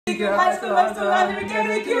High school life still alive and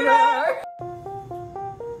getting cuter.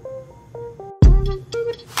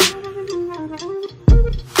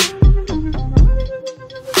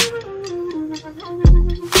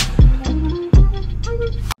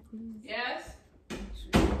 Yes.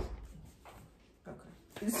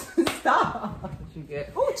 Okay. Stop. What you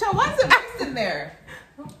get? Oh, child, why is it mixed in there?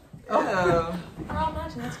 Oh. We're all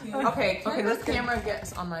matching. That's cute. Okay. Let's camera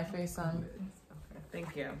gets on my face. Okay.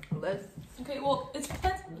 Thank you. Let's. Okay. Well, it's.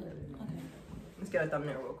 Okay. Let's get a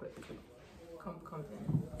thumbnail real quick. Come.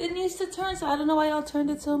 It needs to turn, so I don't know why y'all turned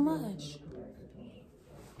it so much.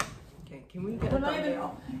 Okay. Can we get a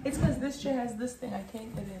thumbnail? It's because this chair has this thing. I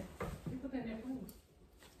can't get it.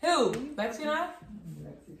 Who? Lexi and I?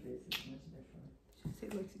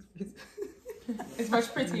 It's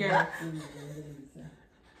much prettier.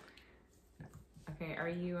 Okay, are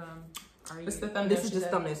you It's the thumbnail. This is just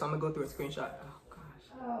thumbnail, so I'm gonna go through a screenshot. Oh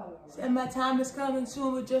gosh. And my time is coming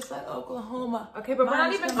soon. We're just like Oklahoma. Okay, but we're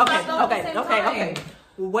not even Okay.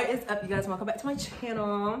 What is up, you guys? Welcome back to my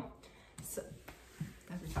channel. So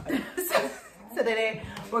today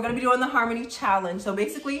we're gonna be doing the harmony challenge. So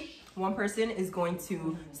basically, one person is going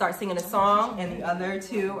to start singing a song, and the other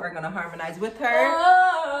two are gonna harmonize with her.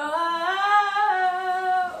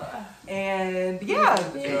 And yeah.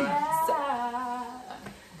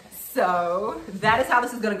 So that is how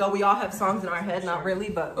this is gonna go. We all have songs in our head, not really,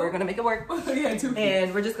 but we're gonna make it work.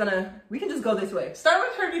 And we're just gonna, we can just go this way. Start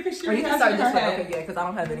with her because she or you can has start in this her way. head. Okay, yeah, because I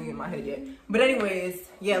don't have any in my head yet. But anyways,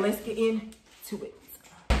 yeah, let's get into it.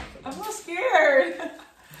 I'm so scared.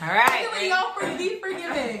 All right. Anyway, y'all be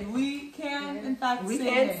forgiving. We can, in fact, we sing.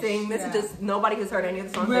 can sing. This is just, nobody has heard any of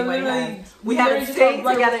the songs We're anybody literally- has. We haven't stayed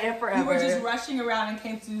together in forever. We were just rushing around and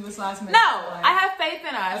came to do this last minute. No, I have faith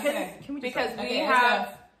in us. Okay. Can we just Because start? we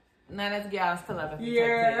have none of GYALS telepathy.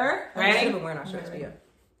 Yeah. We should have been wearing our shirts, but yeah.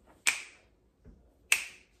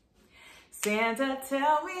 Santa,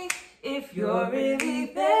 tell me if you're really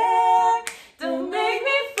there. Don't make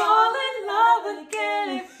me fall in love again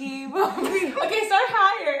if he won't be. Okay, start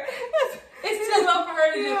higher. It's too low for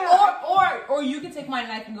her to do. Or you can take mine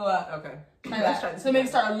and I can go up. Okay. Try that. So maybe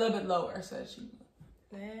start a little bit lower so that she.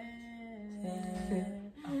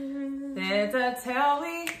 Santa, tell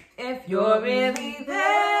me if you're really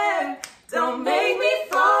there. Don't make me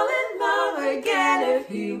fall in love again if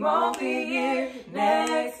he won't be here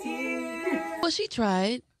next year. Well, she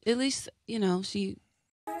tried. At least, you know, she...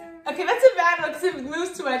 Okay, that's a bad one because it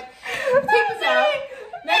moves too much. Take this out.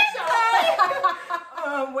 Next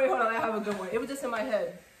song. Wait, hold on. I have a good one. It was just in my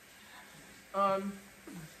head.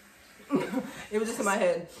 It was just in my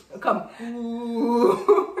head. Come. Ooh.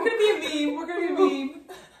 We're gonna be a meme. We're gonna be a meme.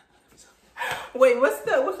 Wait, what's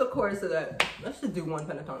the chorus of that? Let's just do one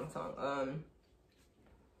pentatonic song.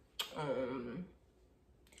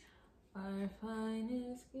 Our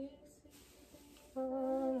finest gifts.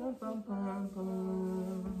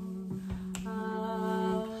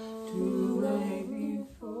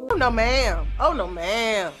 Oh no, ma'am. Oh no,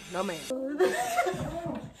 ma'am. No, ma'am.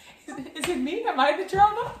 Is it me? Am I the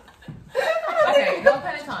drama? Okay, no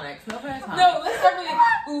pentatonics. No pentatonics. No, let's start with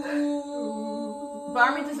ooh.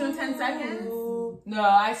 Bar me just in 10 seconds. No,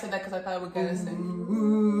 I said that because I thought it would get us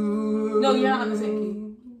in. No, you're not on the same key.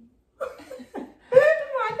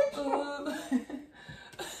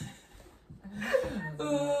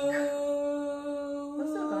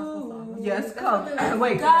 What's the gospel song? Yes, come.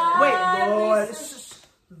 Wait, Lord.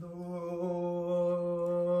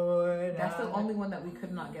 That's the only one that we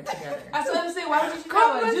could not get together. I was gonna say, why would you choose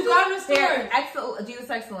that one? You got us Here, there. Jesus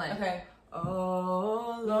excellent. Okay.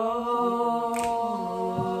 Oh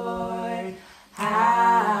Lord,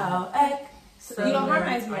 how excellent. You don't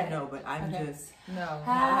harmonize yet. I know, but I'm just. No.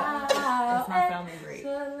 How It's my family great.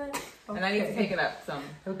 excellent. And I need to take it up some.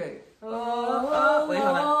 Okay. Wait, hold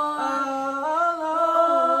on.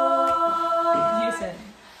 Oh You said.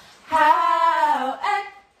 how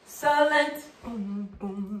excellent.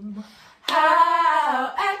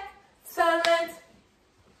 How excellent.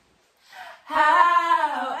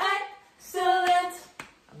 How excellent.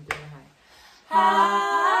 I'm doing high.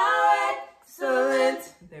 How excellent.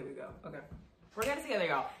 There we go. Okay. We're getting together,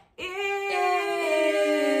 y'all.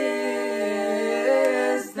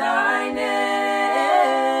 Is thy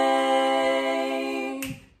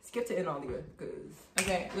name. Skip to in all the earth, cause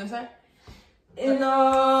Okay, you start? in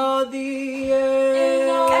all the earth, in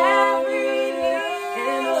every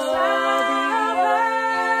in all the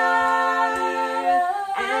earth,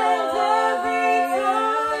 and every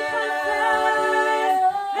tongue confess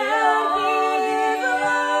that He is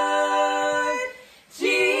Lord.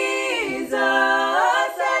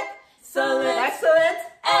 Jesus, excellent, excellent,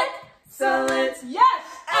 excellent, Yes!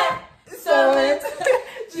 excellent.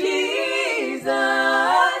 Jesus.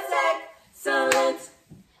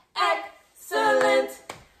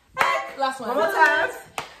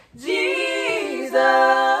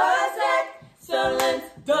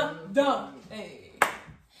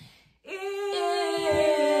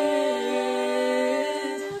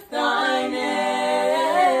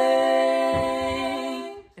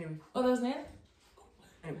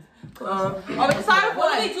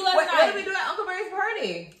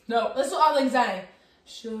 he's dying.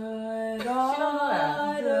 Should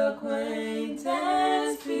old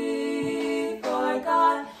acquaintance be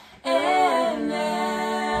forgot and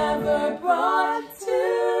never brought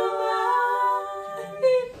to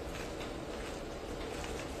mind?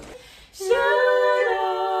 Should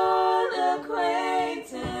old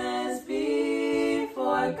acquaintance be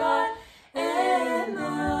forgot and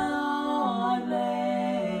now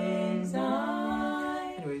lays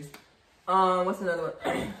on? Anyways, what's another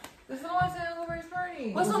one? This is the one saying Blueberry's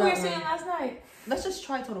Party. What's the one we were singing last night? Let's just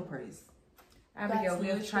try Total Praise. Abigail, we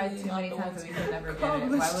have tried too many times and we can never get it.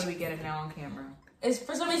 Why would we get it now on camera? It's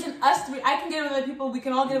for some reason us three. I can get it with other people. We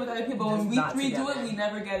can all get it with other people. When we not three do together. it, we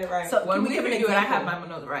never get it right. So When can we give an do it, I have example?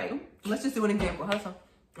 my notes right. Let's just do an example. How's that?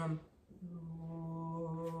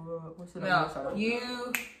 What's the No, song?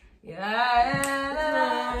 you.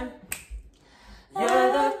 Yeah. You're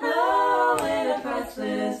the flow in a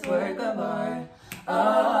priceless work of art.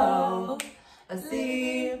 Oh, I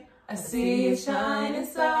see a shining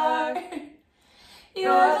star.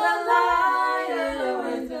 You're the light of the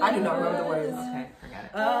winter. I do not remember the words. Okay, forgot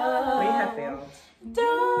it. Oh, We have failed.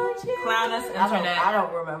 don't you Clown us, internet. I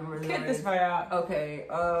don't remember the Get words. this part out. Okay,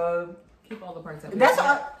 Keep all the parts that we that's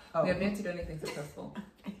have. all. We have yet to do anything successful.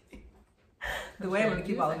 The way I'm gonna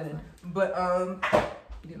keep all of it in. But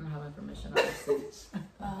You don't have my permission, obviously.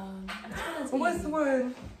 what's the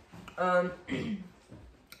one?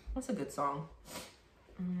 What's a good song?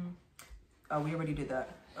 Oh, we already did that.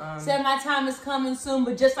 Said my time is coming soon,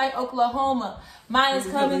 but just like Oklahoma, mine is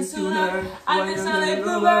coming sooner. I've been selling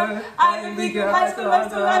Uber. I've been beating high school, I'm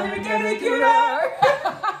still having to get it cuter.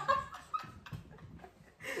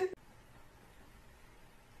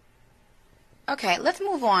 Okay, let's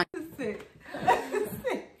move on.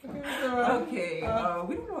 Okay,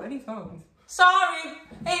 we don't know any songs. Sorry,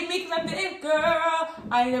 ain't me 'cause I'm the it girl.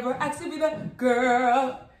 I never asked to be the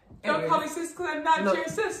girl. Don't Anyways. call me sis 'cause I'm not Look. your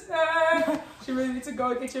sister. She really needs to go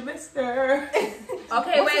and get your mister.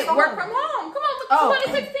 Okay, What's wait, the song? work from home. Come on, Oh.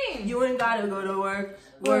 2016. You ain't gotta go to work,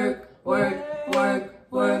 but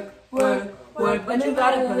you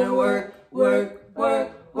gotta put in work.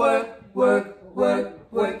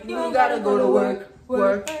 You ain't gotta go to work.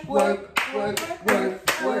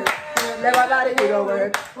 Never gotta go to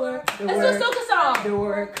work. Let's do a soca song. The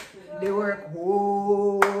work.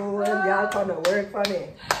 Ooh, and y'all come to work for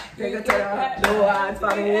me. Take it to the hands for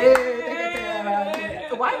me. Take it to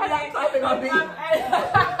the Why are y'all clapping on me?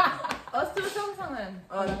 Let's do a song then.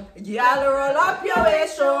 Y'all roll up your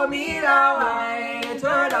waist, show me the wine.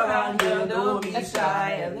 Turn around, girl, don't be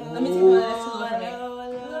shy. Let me take one of this too, let me.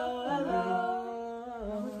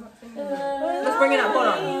 Let's bring it up, hold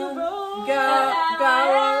on. Girl,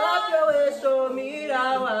 roll up your waist, show me the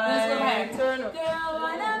Let's go wine. back. Turn up. Girl,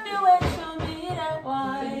 roll up your waist, show me that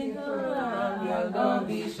wine. Girl, don't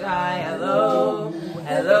be shy. Hello.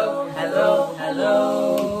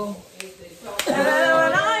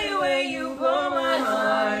 When are you where you blow my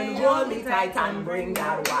mind? Hold me tight and bring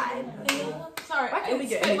that wine. Sorry, Why can't we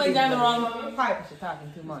get it went anything down the done? wrong. Probably she's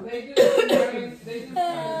talking too much.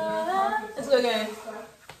 Let's go again.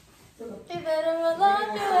 You better roll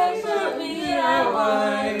up your waist, show me that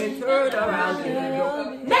wine. Turn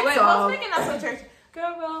around. Next Wait, song. who's making us a church?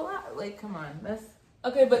 Girl, roll out. Like, come on. Let's.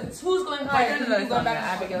 Okay, but who's going higher? We're doing Who's another going song. back?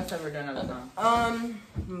 Abigail said we're doing another song.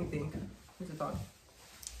 Let me think. What's the song?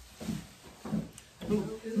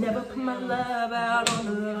 Never put my love out on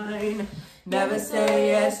the line. Never say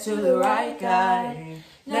yes to the right guy.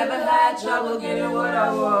 Never had trouble getting what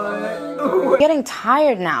I want. Getting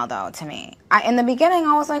tired now, though, to me. In the beginning,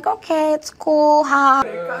 I was like, okay, it's cool, ha.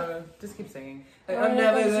 Just keep singing. I'm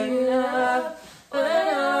never good enough, but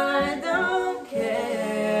I don't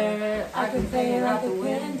care. I can fade out the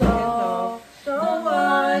window. Don't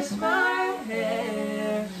wash my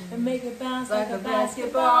hair and make it bounce like a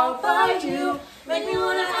basketball for you. Make me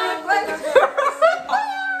wanna act like a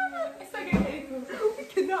It's like an We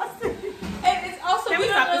cannot sing. And it's also, Can we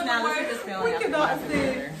we don't stop this know now? the Let's get words. this feeling We out. cannot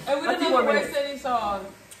sing. And we Let's don't do know the one words minute. to any song.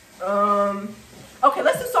 Okay,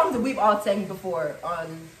 let's do songs that we've all sang before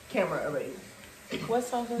on camera already. What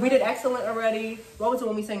song? We did Excellent already. What was the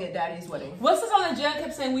one we sang at Daddy's wedding? What's the song that Jen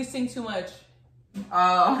kept saying we sing too much?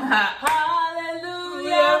 Oh.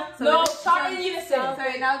 Hallelujah. So No, this- Charlie, you need to sing.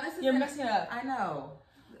 Sorry, now this is. You're messing it up. I know.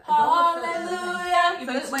 Hallelujah.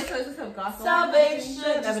 So this, wait, so this is a gospel? Salvation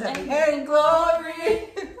And glory,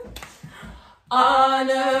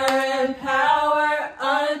 honor and power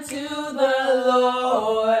unto the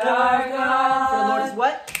Lord our God. for the Lord is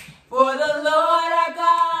what? For the Lord our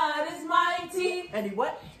God is mighty. And he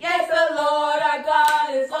what? Yes, the Lord our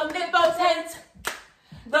God is omnipotent.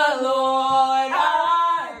 The Lord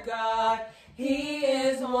our God, He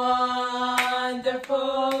is wonderful.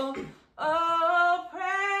 wonderful. Oh,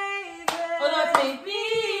 praises. Hold on,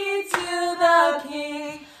 be to the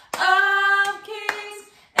King of Kings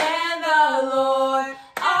and the Lord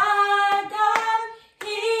our God. He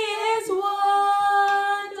is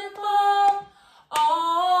wonderful.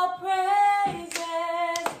 All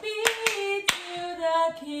praises be to the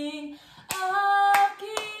King of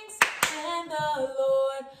Kings and the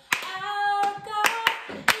Lord our God.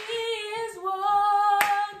 He is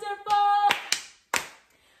wonderful.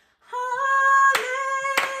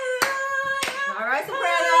 Hallelujah. All right,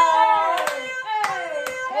 soprano.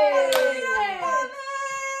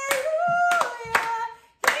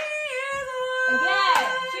 Again,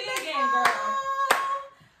 sing again, girl.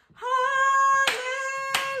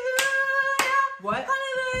 What?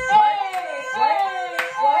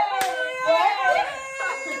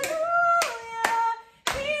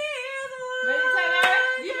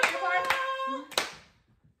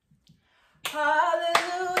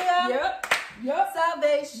 Hallelujah. Yep.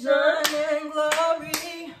 Salvation and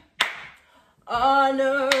glory,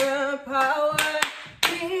 honor and power.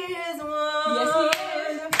 He is wonderful.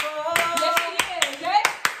 Yes, he is. Okay?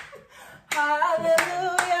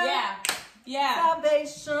 Hallelujah. Yeah.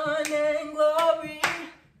 Salvation and glory,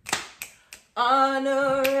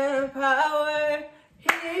 honor and power. He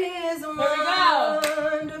is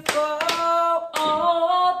wonderful.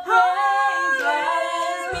 All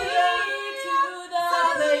praises be to the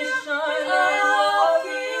Salvation and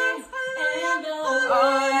Kings and the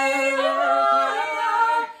honor and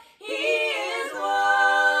power. He is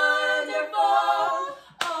wonderful.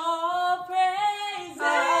 All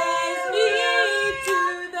praises be to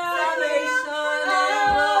the Salvation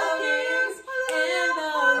and Kings and the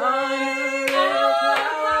honor and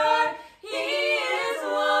power. He is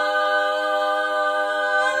wonderful.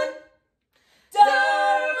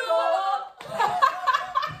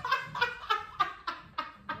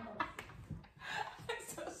 I'm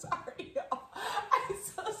so sorry, y'all. I'm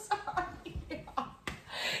so sorry, y'all.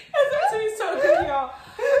 That's actually so good, y'all.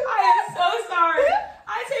 I am so sorry. I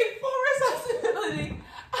take full responsibility.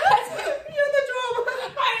 You're the drummer.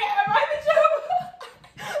 I'm the drummer.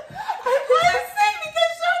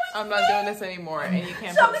 I'm not doing this anymore, and you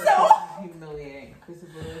can't. Show me so. Humiliating.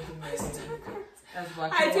 Christopher is humiliating. That's why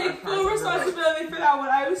I take full responsibility for that one.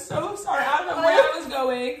 I was so sorry. I don't know where I was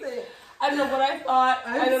going. I don't know what I thought.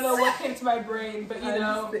 I don't know what came to my brain, but you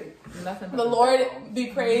know, the Lord be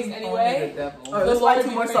praised anyway. let's play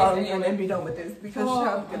 2 more songs and then be done with this because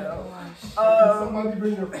I'm gonna. Can somebody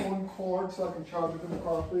bring their phone cord so I can charge it in the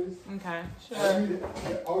car, please? Okay. I don't need it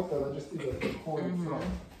outside, I just need the cord itself.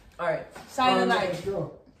 All right. Silent night. Let's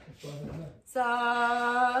go. Silent night.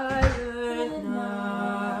 Silent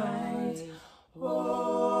night,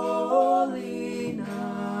 holy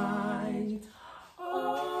night,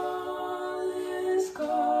 all is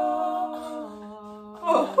calm.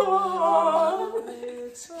 All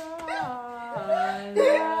is silent.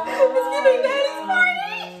 It's giving Daddy's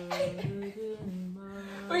party.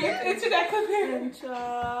 Were you into that clip here?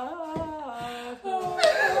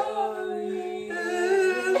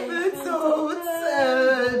 It's so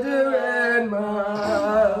tender and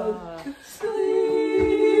mild.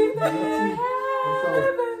 Sleep in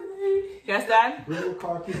heavenly. Yes, Dad? Bring your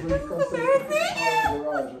car keys when you come to the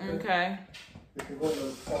garage, okay? Okay. You can go to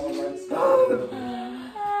the far right side.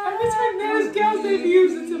 Every time there's GYALS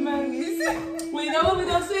debuts into men. Well, you know what we're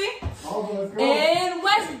gonna see? Let's go. In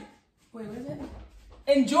West. Wait, what is it?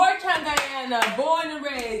 In Georgetown, Guyana, born and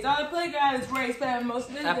raised. All the playground is where he spent most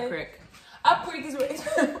of his Up day. Creek. Up Creek is where he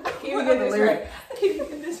spent. I can't even get this right. I can't even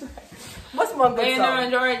get this right. What's one good They song? in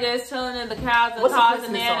Georgia is chilling in the couch and What's a causing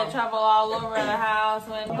Christmas man song? to trouble all over the house.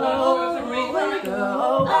 When Go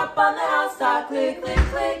up on the house top, click, click,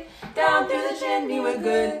 click. Down through the chimney, we're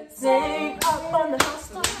good. Sing up on the house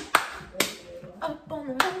top. Up on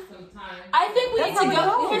the house. I think we That's need to how we go.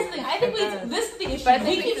 go. Here's the thing. I think we need to, this is the issue. But I We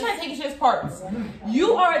think keep trying to take each other's parts.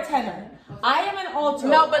 You are a tenor. I am an alto.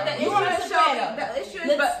 No, but the you issue are a is soprano. the issue is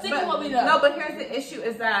Let's stick with what we know. No, but here's the issue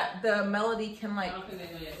is that the melody can like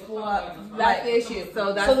flip. That's the issue.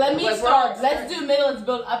 So that's So let me like, start. Let's do middle. Let's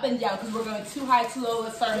build up and down because we're going too high, too low.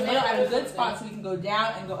 Let's start middle at a good spot so we can go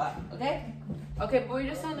down and go up. Okay? Okay, but we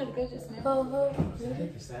just sounded good just now.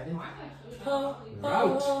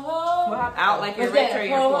 Out like your rich or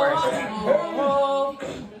your poor.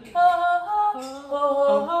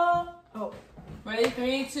 Ready?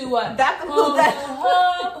 3, 2, 1. That concludes that.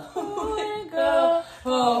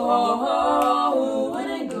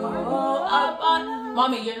 Up on.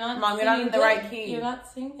 Mommy, you're not. Mom, you're not in the singing right good. key. You're not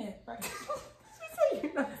singing it right.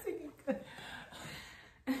 You're not singing good.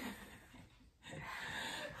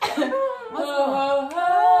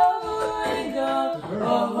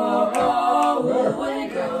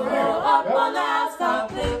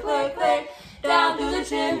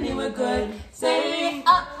 chimney, we're good. Say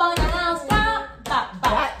up on the house top.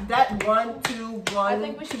 That 1, 2, 1. I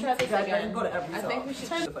think we should try this again. Go to every song. I think we should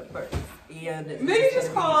try the funny part. And maybe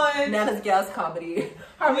just call it Nana's Gas Comedy.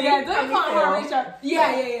 Harmony. Yeah, don't call it Harmony Show.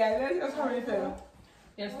 Yeah. That's Harmony Show.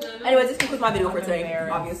 Anyways, this concludes my video for today.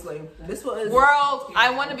 Obviously, this was World.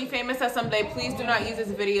 I want to be famous at someday. Please do not use this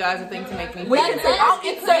video as a thing to make me we famous. can I'll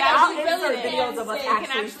insert really videos of us sing.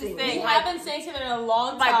 actually sing. We We haven't sang together in a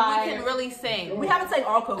long time. Like we can really sing. We haven't sang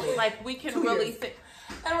all COVID. Like we can 2 really years. sing.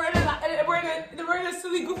 And we're in a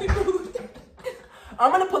silly goofy mood.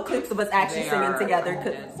 I'm gonna put clips of us actually singing together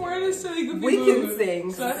because We're in a silly goofy we mood. can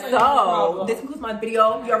sing. So that's So this concludes my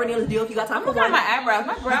video. You already know the deal. If you got time for Look at one, my eyebrows.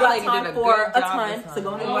 My you brow got lady time did a for good a job ton. this So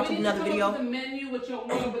go time. on and watch another video The menu with your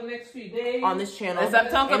order the next few days. on this channel. It's up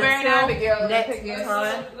to Uncle And Barry and until Abigail. next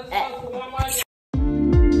time. Let's go to Walmart.